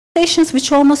translations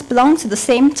which almost belong to the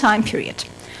same time period.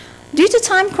 Due to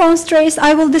time constraints,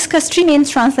 I will discuss three main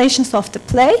translations of the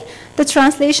play, the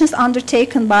translations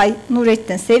undertaken by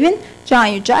Nurettin Sevin,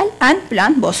 Can Yücel, and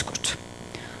Bülent Bozkurt.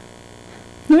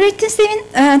 Nurettin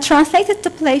Sevin translated the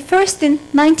play first in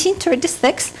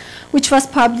 1936, which was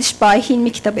published by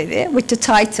Hilmi Kitabevi with the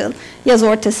title Yaz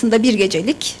Ortasında Bir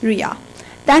Gecelik Rüya.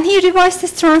 Then he revised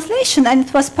his translation and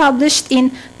it was published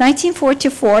in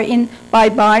 1944 by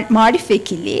Marif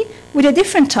Vekilliği with a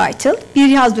different title, Bir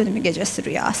Yaz Dönümü Gecesi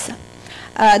Rüyası.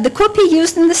 The copy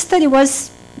used in the study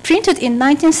was printed in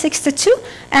 1962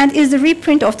 and is the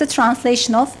reprint of the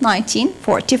translation of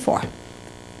 1944.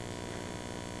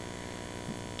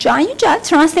 Can Yücel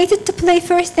translated the play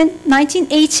first in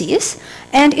 1980s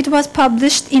and it was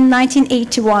published in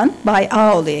 1981 by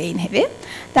Ağoğlu Yayınevi.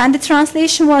 Then the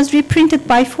translation was reprinted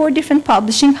by 4 different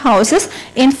publishing houses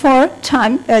in 4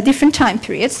 different time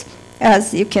periods,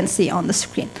 as you can see on the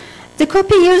screen. The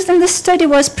copy used in the study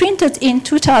was printed in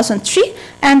 2003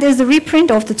 and is the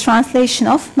reprint of the translation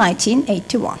of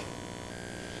 1981.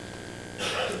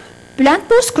 Bülent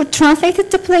Bozkurt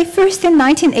translated the play first in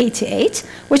 1988,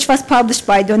 which was published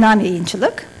by Dönem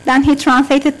Yayıncılık. Then he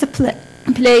translated the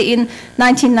play in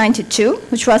 1992,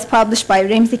 which was published by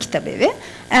Remzi Kitabevi.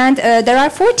 And there are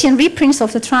 14 reprints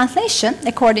of the translation,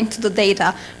 according to the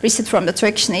data received from the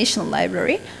Turkish National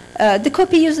Library. The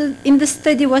copy used in the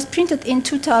study was printed in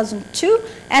 2002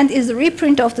 and is a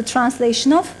reprint of the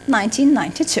translation of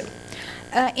 1992.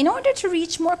 In order to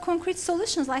reach more concrete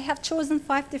solutions, I have chosen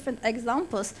 5 different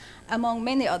examples among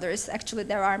many others. Actually,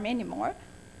 there are many more,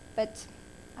 but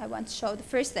I want to show the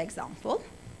first example.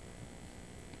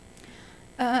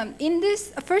 In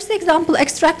this first example,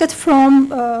 extracted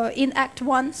from in Act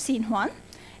 1, Scene 1,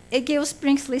 Egeus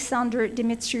brings Lysander,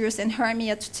 Demetrius, and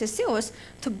Hermia to Theseus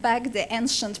to beg the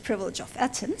ancient privilege of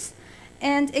Athens.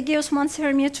 And Egeus wants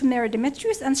Hermia to marry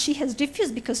Demetrius, and she has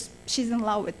refused because she's in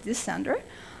love with Lysander.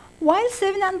 While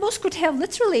Sevin and Bozkurt have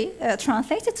literally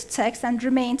translated the text and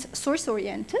remained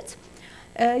source-oriented,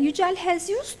 Yücel has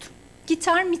used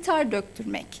gitar mitar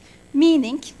döktürmek,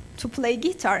 meaning to play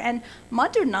guitar, and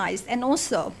modernized and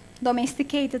also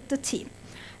domesticated the theme.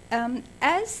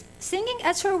 As singing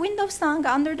at her window song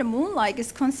under the moonlight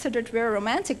is considered very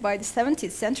romantic by the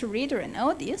 17th century reader and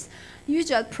audience,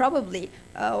 Yücel probably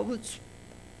would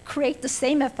create the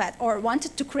same effect, or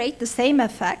wanted to create the same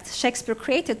effect Shakespeare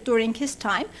created during his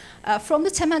time from the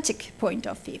thematic point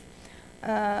of view.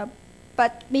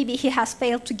 But maybe he has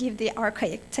failed to give the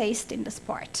archaic taste in this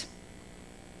part.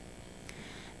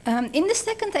 In the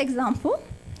second example,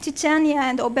 Titania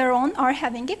and Oberon are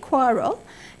having a quarrel,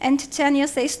 and Titania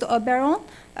says to Oberon,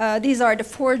 these are the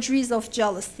forgeries of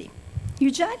jealousy.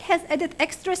 Yücel has added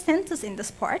extra sentence in this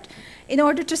part in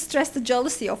order to stress the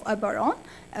jealousy of Oberon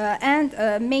and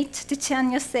made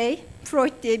Titania say,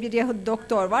 Freud diye bir Yahudi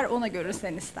doktor var, ona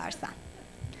görürsen istersen.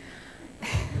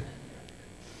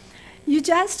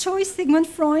 Yücel's choice, Sigmund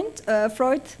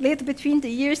Freud lived between the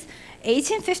years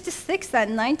 1856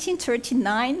 and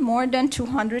 1939, more than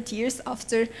 200 years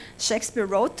after Shakespeare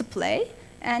wrote the play,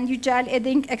 and Yücel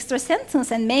adding extra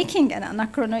sentence and making an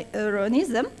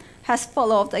anachronism has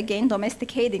followed again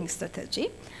domesticating strategy.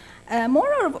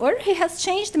 Moreover, he has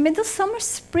changed the middle summer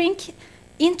spring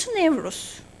into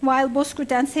Nevruz, while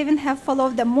Bozkurt and Sevin have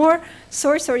followed a more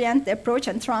source-oriented approach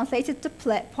and translated the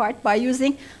part by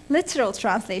using literal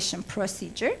translation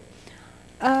procedure.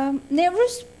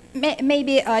 Nevruz,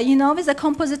 maybe you know, is a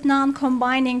composite noun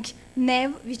combining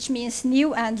nev, which means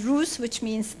new, and ruz, which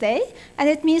means day, and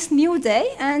it means new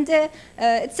day, and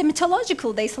it's a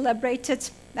mythological day celebrated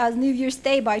as New Year's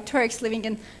Day by Turks living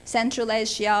in Central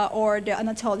Asia, or the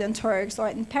Anatolian Turks, or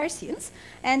in Persians,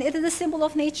 and it is a symbol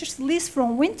of nature's release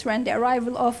from winter and the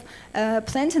arrival of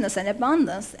plentiness and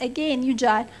abundance. Again,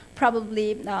 Yücel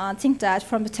probably think that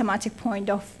from the thematic point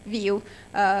of view,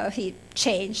 he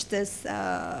changed this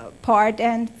part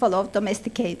and followed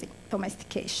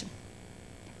domestication.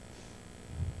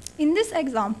 In this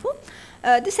example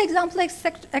is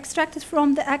extracted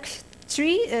from the Act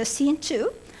 3, Scene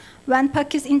 2, when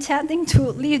Puck is intending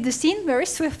to leave the scene very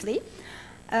swiftly.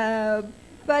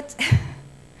 But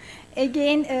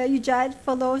again, Yücel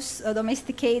follows a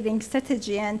domesticating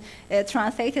strategy and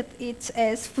translated it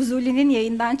as Fuzuli'nin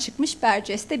yayından çıkmış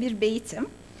Berceste bir beytim.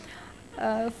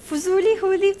 Fuzuli, who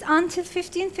lived until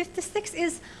 1556,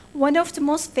 is one of the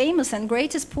most famous and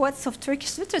greatest poets of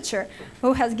Turkish literature,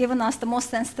 who has given us the most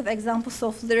sensitive examples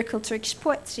of lyrical Turkish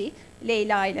poetry,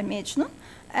 Leyla ile Mecnun.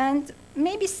 And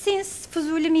maybe since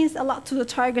Fuzuli means a lot to the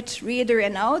target reader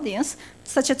and audience,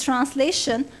 such a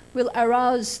translation will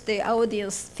arouse the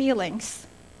audience feelings.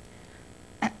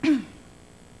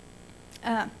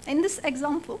 In this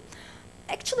example,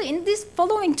 actually in these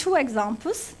following two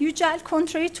examples, Yücel,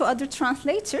 contrary to other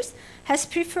translators, has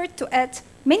preferred to add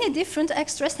many different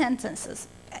extra sentences.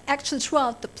 Actually,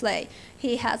 throughout the play,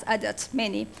 he has added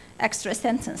many extra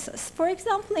sentences. For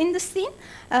example, in the scene,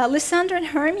 Lysander and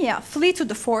Hermia flee to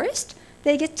the forest.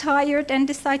 They get tired and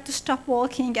decide to stop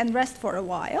walking and rest for a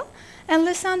while. And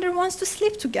Lysander wants to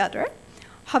sleep together.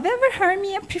 However,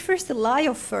 Hermia prefers to lie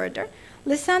off further.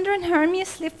 Lysander and Hermia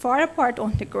sleep far apart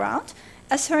on the ground,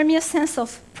 as Hermia's sense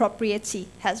of propriety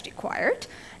has required.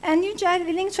 And Yücel,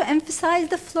 willing to emphasize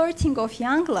the flirting of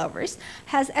young lovers,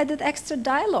 has added extra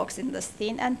dialogues in the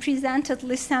scene and presented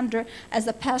Lysander as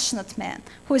a passionate man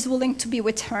who is willing to be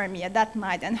with Hermia that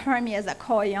night, and Hermia as a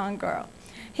coy young girl.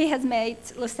 He has made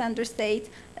Lysander say,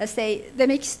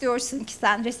 demek istiyorsun ki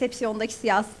sen resepsiyondaki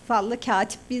siyasallı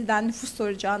katip bizden nüfus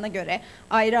soracağına göre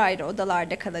ayrı ayrı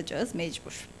odalarda kalacağız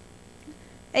mecbur.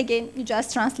 Again,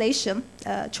 Yücel's translation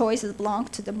choices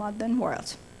belong to the modern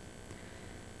world.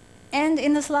 And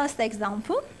in this last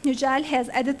example, Yücel has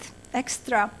added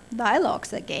extra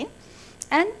dialogues again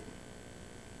and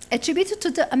attributed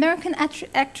to the American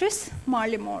actress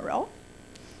Marley Monroe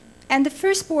and the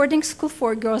first boarding school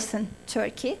for girls in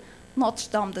Turkey,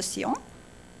 Notre-Dame de Sion.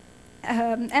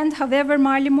 And however,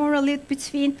 Marley Monroe lived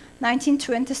between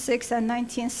 1926 and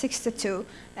 1962,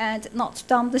 and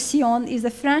Notre-Dame de Sion is a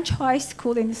French high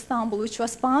school in Istanbul, which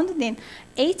was founded in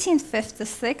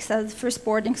 1856 as the first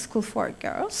boarding school for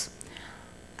girls.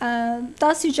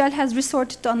 Thus, Yücel has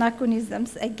resorted to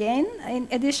anachronisms again. In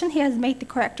addition, he has made the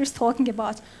characters talking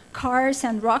about cars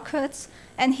and rockets,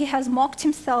 and he has mocked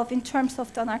himself in terms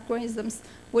of the anachronisms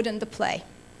within the play.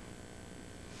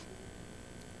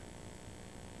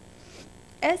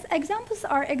 As examples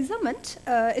are examined,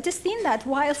 it is seen that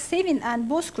while Sevin and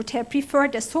Bozkurt have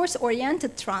preferred a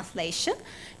source-oriented translation,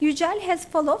 Yücel has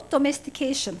followed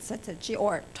domestication strategy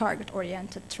or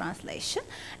target-oriented translation.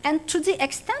 And to the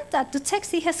extent that the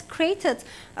text he has created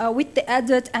with the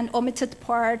added and omitted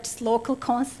parts, local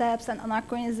concepts, and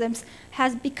anachronisms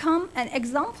has become an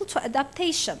example to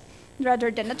adaptation rather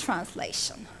than a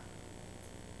translation.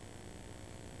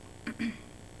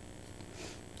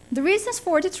 The reasons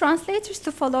for the translators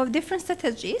to follow different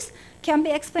strategies can be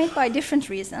explained by different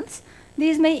reasons.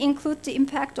 These may include the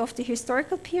impact of the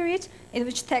historical period in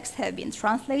which texts have been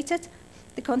translated,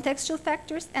 the contextual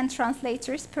factors, and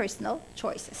translators' personal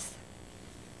choices.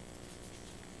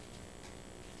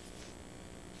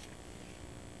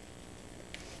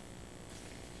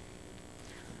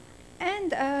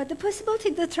 And the possibility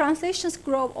that translations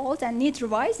grow old and need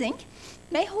revising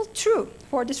may hold true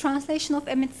for the translation of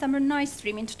A Midsummer Night's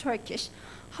Dream into Turkish.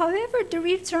 However, the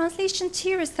retranslation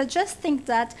theory suggesting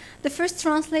that the first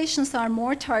translations are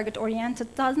more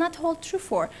target-oriented does not hold true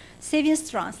for Sevin's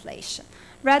translation.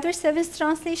 Rather, Sevin's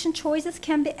translation choices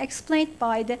can be explained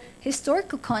by the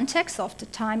historical context of the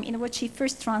time in which he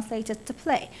first translated the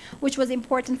play, which was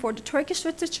important for the Turkish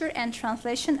literature and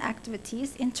translation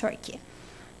activities in Turkey.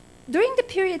 During the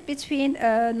period between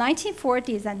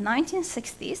 1940s and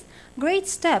 1960s, great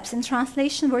steps in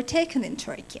translation were taken in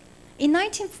Turkey. In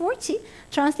 1940,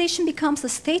 translation becomes a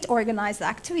state-organized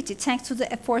activity thanks to the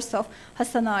efforts of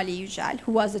Hasan Ali Yücel,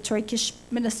 who was the Turkish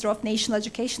Minister of National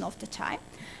Education of the time,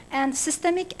 and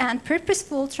systemic and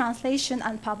purposeful translation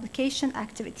and publication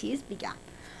activities began.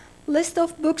 Lists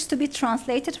of books to be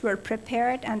translated were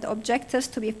prepared, and the objectives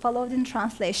to be followed in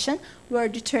translation were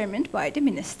determined by the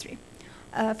ministry.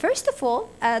 First of all,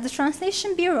 the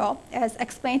Translation Bureau, as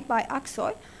explained by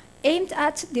Aksoy, aimed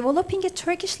at developing a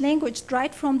Turkish language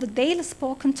right from the daily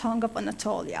spoken tongue of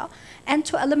Anatolia and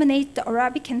to eliminate the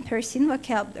Arabic and Persian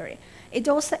vocabulary. It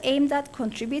also aimed at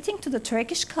contributing to the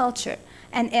Turkish culture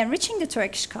and enriching the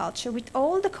Turkish culture with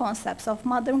all the concepts of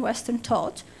modern Western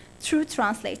thought through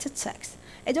translated texts.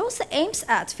 It also aims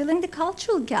at filling the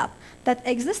cultural gap that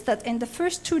existed in the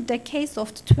first 2 decades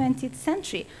of the 20th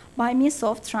century by means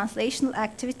of translational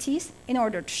activities in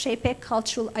order to shape a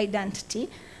cultural identity,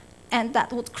 and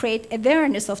that would create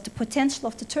awareness of the potential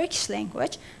of the Turkish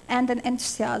language and an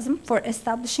enthusiasm for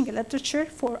establishing a literature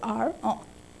for our own.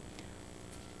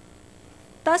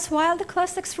 Thus, while the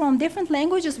classics from different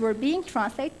languages were being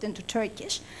translated into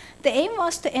Turkish, the aim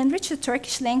was to enrich the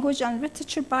Turkish language and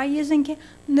literature by using a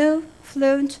new,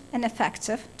 fluent, and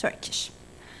effective Turkish.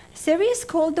 Series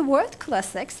called the World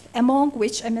Classics, among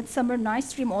which A Midsummer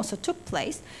Night's Dream also took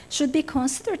place, should be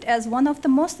considered as one of the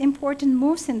most important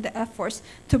moves in the efforts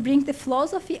to bring the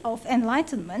philosophy of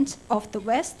enlightenment of the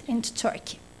West into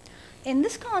Turkey. In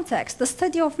this context, the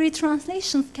study of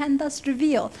retranslations can thus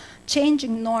reveal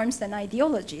changing norms and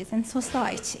ideologies in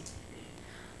society.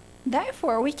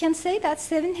 Therefore, we can say that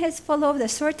Seven has followed a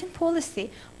certain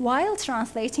policy while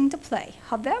translating the play.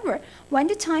 However, when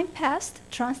the time passed,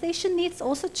 translation needs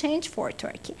also changed for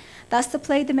Turkey. Thus, the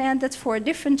play demanded for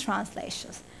different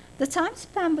translations. The time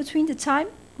span between the time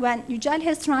when Yücel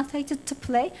has translated the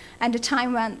play and the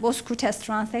time when Bozkurt has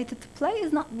translated the play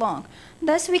is not long.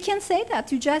 Thus, we can say that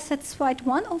Yücel satisfied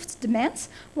one of the demands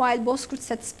while Bozkurt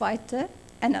satisfied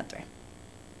another.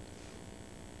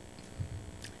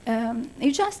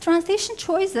 Yücel's translation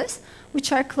choices,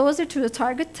 which are closer to the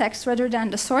target text rather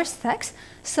than the source text,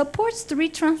 supports the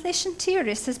retranslation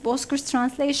theories, as Bozkurt's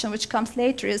translation, which comes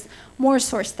later, is more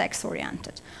source text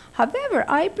oriented. However,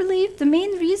 I believe the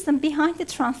main reason behind the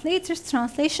translator's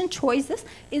translation choices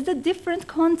is a different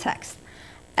context.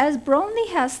 As Brownlee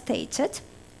has stated,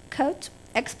 quote,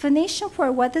 explanation for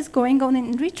what is going on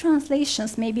in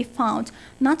retranslations may be found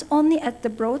not only at the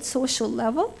broad social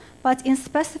level, but in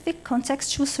specific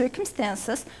contextual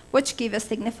circumstances which give a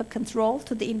significant role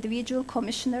to the individual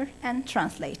commissioner and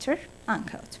translator,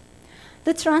 unquote.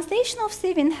 The translation of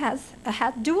Sevin has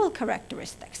had dual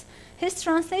characteristics. His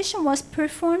translation was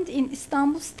performed in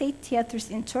Istanbul state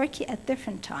theaters in Turkey at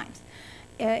different times.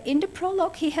 In the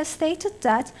prologue, he has stated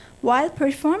that while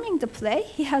performing the play,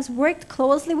 he has worked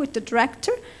closely with the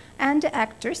director and the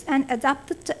actors and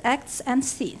adapted the acts and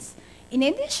scenes. In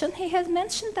addition, he has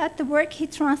mentioned that the work he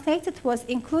translated was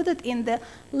included in the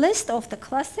list of the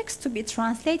classics to be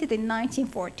translated in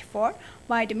 1944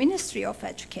 by the Ministry of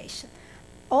Education.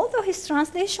 Although his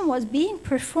translation was being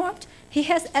performed, he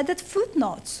has added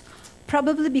footnotes,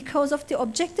 probably because of the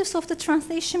objectives of the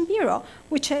Translation Bureau,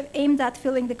 which have aimed at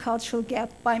filling the cultural gap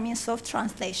by means of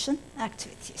translation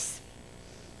activities.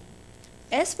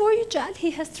 As for Yücel,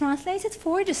 he has translated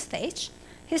for the stage.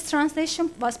 His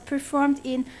translation was performed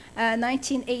in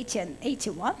 1980 and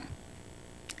 81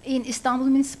 in Istanbul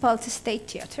Municipality State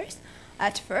Theaters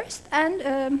at first,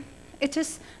 and it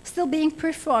is still being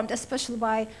performed, especially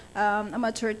by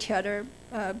amateur theater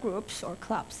groups or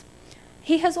clubs.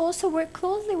 He has also worked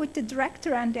closely with the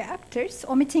director and the actors,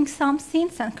 omitting some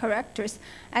scenes and characters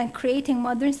and creating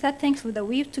modern settings with a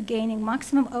view to gaining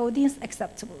maximum audience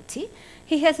acceptability.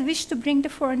 He has wished to bring the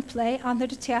foreign play under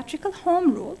the theatrical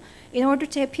home rule in order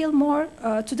to appeal more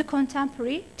to the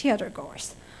contemporary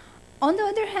theatergoers. On the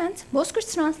other hand,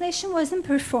 Bozkurt's translation wasn't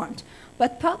performed,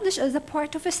 but published as a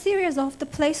part of a series of the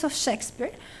plays of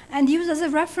Shakespeare and used as a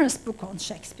reference book on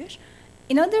Shakespeare.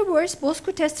 In other words,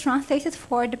 Bozkurt has translated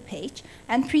for the page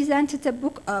and presented a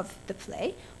book of the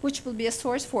play, which will be a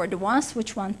source for the ones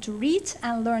which want to read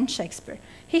and learn Shakespeare.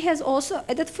 He has also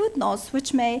added footnotes,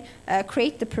 which may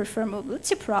create the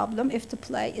performability problem if the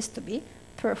play is to be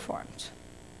performed.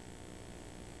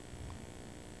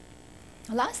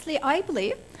 Lastly, I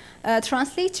believe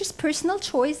translators' personal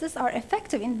choices are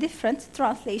effective in different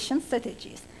translation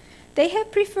strategies. They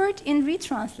have preferred in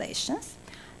retranslations.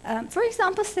 For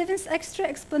example, Sevin's extra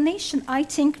explanation, I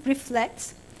think,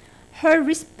 reflects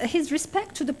his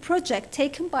respect to the project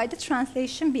taken by the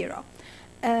Translation Bureau.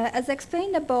 As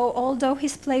explained above, although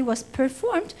his play was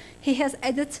performed, he has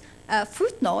added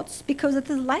footnotes because it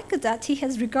is likely that he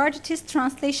has regarded his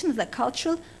translation as a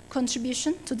cultural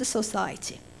contribution to the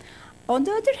society. On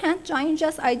the other hand, Can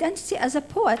Yücel's identity as a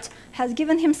poet has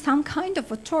given him some kind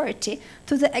of authority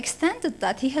to the extent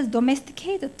that he has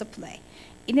domesticated the play.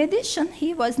 In addition,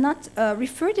 he was not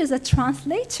referred as a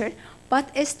translator,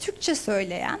 but as Türkçe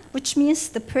söyleyen, which means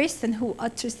the person who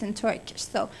utters in Turkish.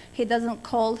 So he doesn't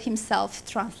call himself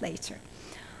translator.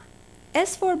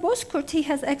 As for Bozkurt, he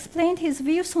has explained his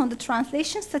views on the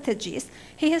translation strategies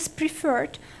he has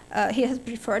preferred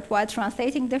while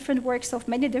translating different works of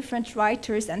many different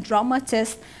writers and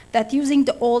dramatists, that using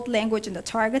the old language in the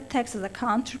target text as a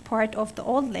counterpart of the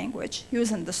old language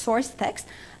using the source text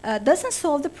doesn't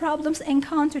solve the problems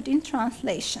encountered in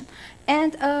translation.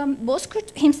 And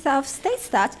Bozkurt himself states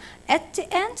that at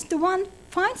the end, the one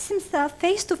finds himself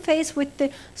face to face with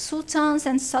the sultans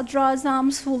and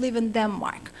sadrazams who live in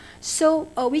Denmark. So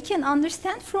we can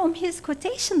understand from his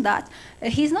quotation that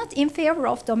he's not in favor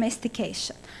of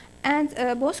domestication. And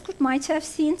Bozkurt might have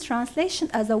seen translation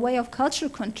as a way of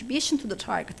cultural contribution to the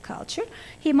target culture.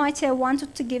 He might have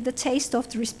wanted to give the taste of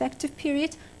the respective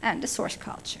period and the source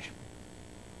culture.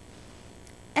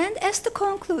 And as to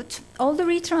conclude, all the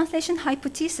retranslation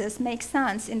hypotheses make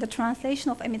sense in the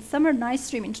translation of A Midsummer Night's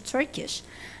Dream into Turkish.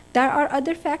 There are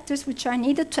other factors which are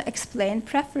needed to explain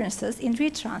preferences in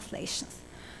retranslations.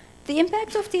 The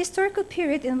impact of the historical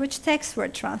period in which texts were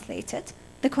translated,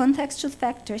 the contextual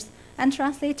factors, and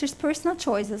translators' personal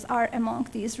choices are among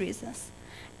these reasons.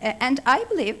 And I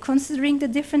believe, considering the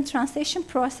different translation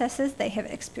processes they have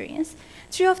experienced,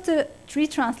 three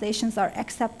translations are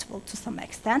acceptable to some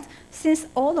extent, since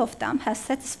all of them has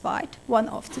satisfied one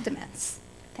of the demands.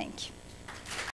 Thank you.